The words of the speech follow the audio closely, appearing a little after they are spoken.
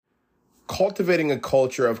Cultivating a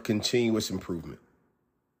culture of continuous improvement.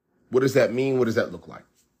 What does that mean? What does that look like?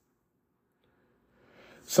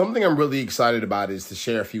 Something I'm really excited about is to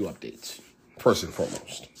share a few updates, first and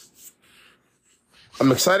foremost.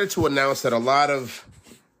 I'm excited to announce that a lot of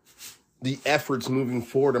the efforts moving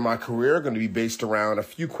forward in my career are going to be based around a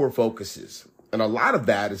few core focuses. And a lot of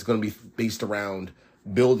that is going to be based around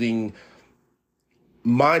building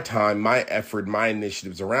my time, my effort, my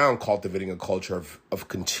initiatives around cultivating a culture of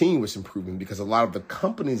continuous improvement, because a lot of the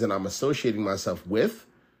companies that I'm associating myself with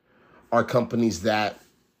are companies that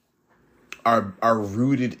are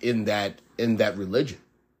rooted in that religion,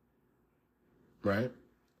 right?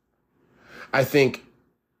 I think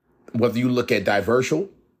whether you look at Diversal,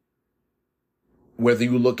 whether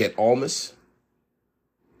you look at Almus,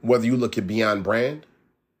 whether you look at Beyond Brand,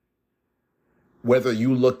 whether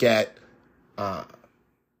you look at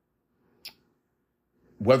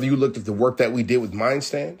the work that we did with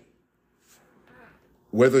Mindstand,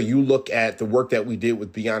 whether you look at the work that we did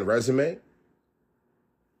with Beyond Resume,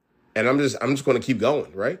 and I'm just going to keep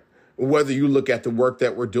going, right? Whether you look at the work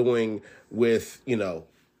that we're doing with,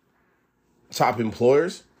 top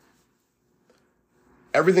employers,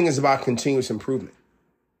 everything is about continuous improvement.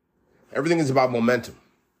 Everything is about momentum.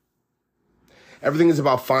 Everything is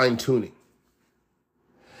about fine tuning.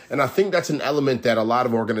 And I think that's an element that a lot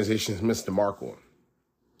of organizations miss the mark on.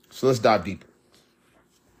 So let's dive deeper.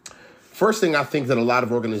 First thing I think that a lot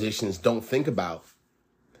of organizations don't think about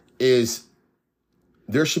is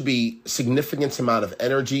there should be significant amount of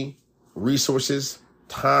energy, resources,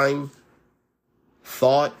 time,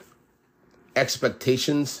 thought,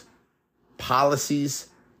 expectations, policies,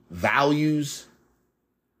 values,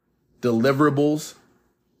 deliverables,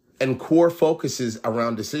 and core focuses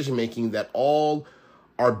around decision-making that all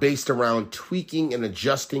are based around tweaking and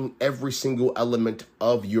adjusting every single element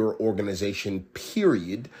of your organization,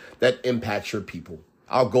 period, that impacts your people.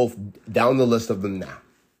 I'll go down the list of them now.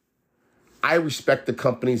 I respect the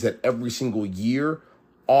companies that every single year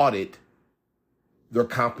audit their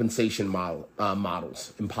compensation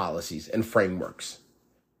models and policies and frameworks,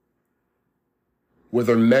 where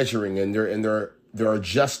they're measuring and they're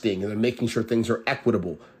adjusting and they're making sure things are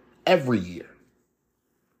equitable every year.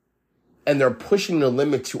 And they're pushing the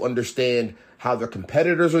limit to understand how their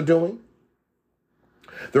competitors are doing.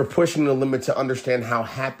 They're pushing the limit to understand how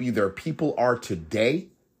happy their people are today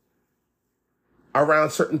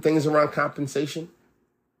around certain things around compensation.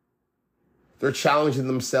 They're challenging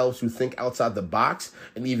themselves to think outside the box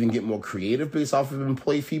and even get more creative based off of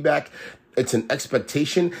employee feedback. It's an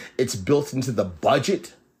expectation. It's built into the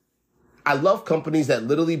budget. I love companies that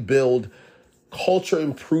literally build culture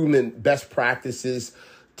improvement, best practices,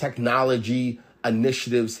 technology,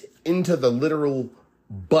 initiatives into the literal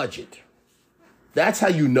budget. That's how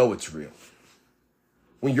you know it's real.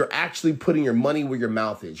 When you're actually putting your money where your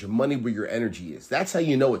mouth is, your money where your energy is. That's how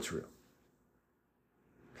you know it's real.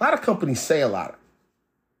 A lot of companies say a lot.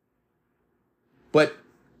 But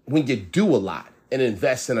when you do a lot and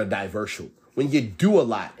invest in a Diversal, when you do a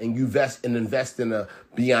lot and you invest in a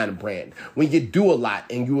Beyond Brand, when you do a lot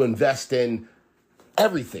and you invest in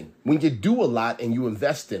everything, when you do a lot and you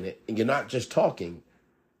invest in it and you're not just talking,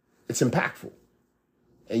 it's impactful.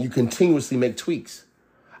 And you continuously make tweaks.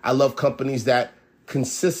 I love companies that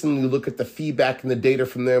consistently look at the feedback and the data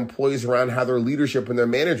from their employees around how their leadership and their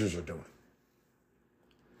managers are doing.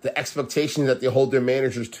 The expectations that they hold their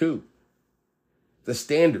managers to. The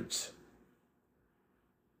standards.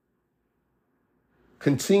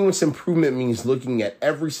 Continuous improvement means looking at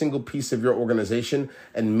every single piece of your organization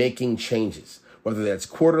and making changes, whether that's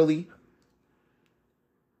quarterly,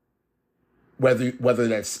 whether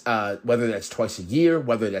that's twice a year,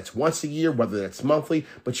 whether that's once a year, whether that's monthly,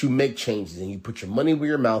 but you make changes and you put your money where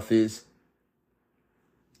your mouth is.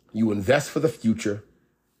 You invest for the future.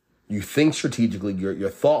 You think strategically. You're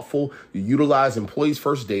thoughtful. You utilize employees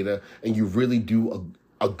first data, and you really do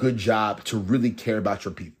a good job to really care about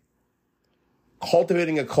your people.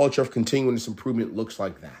 Cultivating a culture of continuous improvement looks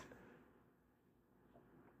like that.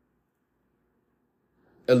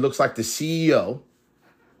 It looks like the CEO.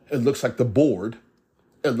 It looks like the board.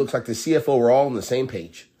 It looks like the CFO are all on the same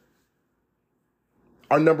page.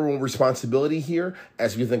 Our number one responsibility here,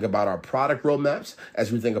 as we think about our product roadmaps,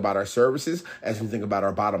 as we think about our services, as we think about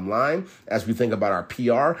our bottom line, as we think about our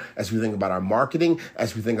PR, as we think about our marketing,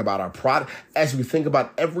 as we think about our product, as we think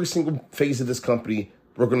about every single phase of this company,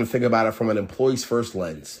 we're going to think about it from an employees first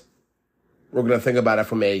lens. We're going to think about it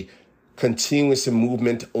from a continuous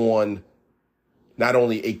movement on not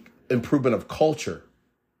only a improvement of culture,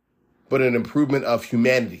 but an improvement of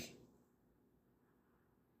humanity.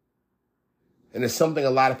 And it's something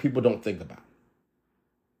a lot of people don't think about.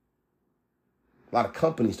 a lot of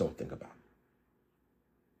companies don't think about.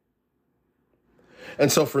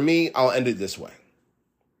 And so for me, I'll end it this way.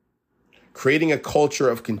 Creating a culture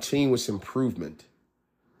of continuous improvement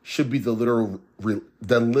should be the literal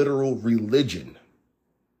religion,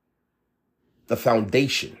 the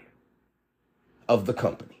foundation of the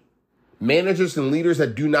company. Managers and leaders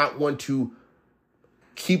that do not want to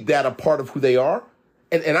keep that a part of who they are,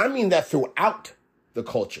 and I mean that throughout the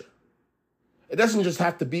culture. It doesn't just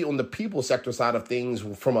have to be on the people sector side of things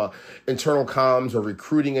from a internal comms or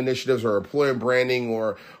recruiting initiatives or employer branding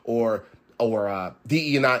or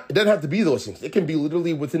DE&I. It doesn't have to be those things. It can be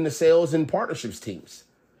literally within the sales and partnerships teams.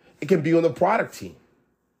 It can be on the product team.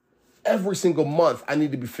 Every single month, I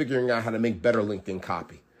need to be figuring out how to make better LinkedIn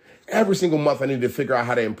copy. Every single month, I need to figure out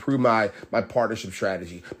how to improve my partnership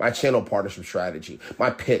strategy, my channel partnership strategy,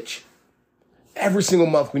 my pitch. Every single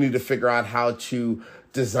month, we need to figure out how to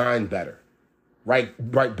design better, write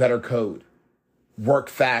better code, work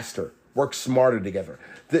faster, work smarter together.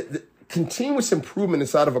 The continuous improvement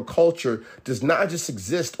inside of a culture does not just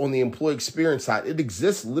exist on the employee experience side. It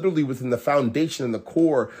exists literally within the foundation and the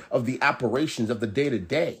core of the operations of the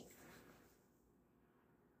day-to-day.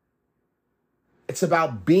 It's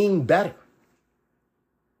about being better.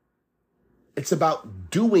 It's about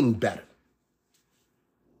doing better.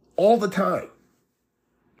 All the time.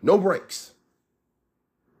 No breaks.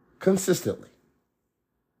 Consistently.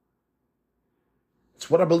 It's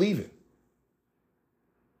what I believe in.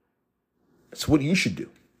 It's what you should do.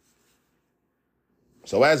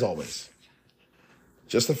 So as always,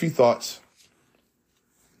 just a few thoughts,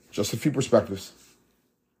 just a few perspectives.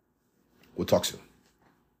 We'll talk soon.